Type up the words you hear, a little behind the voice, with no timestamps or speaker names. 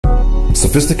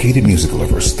Sophisticated music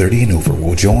lovers 30 and over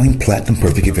will join Platinum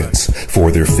Perfect Events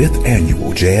for their 5th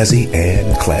annual Jazzy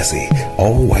and Classy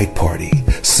all-white party,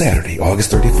 Saturday,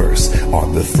 August 31st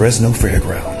on the Fresno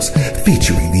Fairgrounds,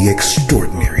 featuring the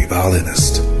extraordinary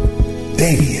violinist,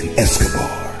 Damien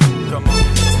Escobar. Come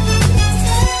on.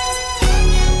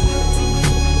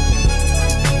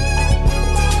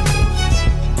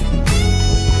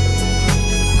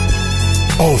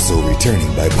 Also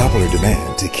returning by popular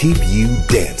demand to keep you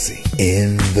dancing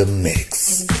in the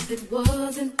mix. And if it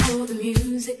wasn't for the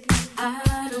music,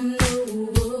 I don't know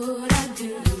what I'd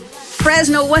do.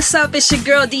 Fresno, what's up? It's your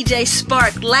girl DJ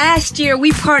Spark. Last year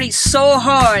we partied so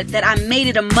hard that I made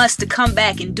it a must to come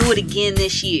back and do it again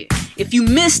this year. If you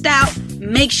missed out,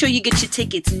 make sure you get your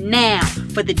tickets now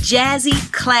for the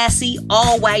Jazzy, Classy,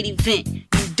 all-white event. You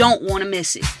don't want to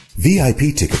miss it.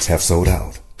 VIP tickets have sold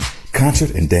out.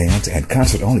 Concert and dance and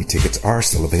concert-only tickets are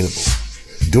still available.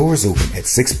 Doors open at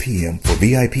 6 p.m. for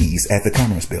VIPs at the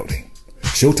Commerce Building.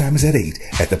 Showtime is at 8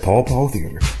 at the Paul Paul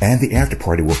Theater, and the after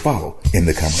party will follow in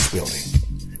the Commerce Building.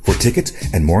 For tickets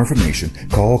and more information,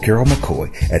 call Carol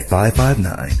McCoy at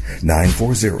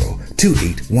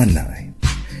 559-940-2819.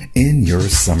 In your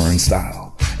summer in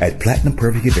style at Platinum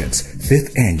Perfect Events'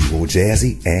 5th annual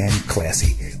Jazzy and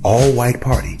Classy all-white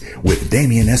party with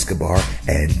Damien Escobar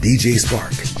and DJ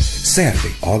Spark.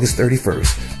 Saturday, August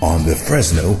 31st on the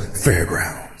Fresno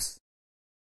Fairgrounds.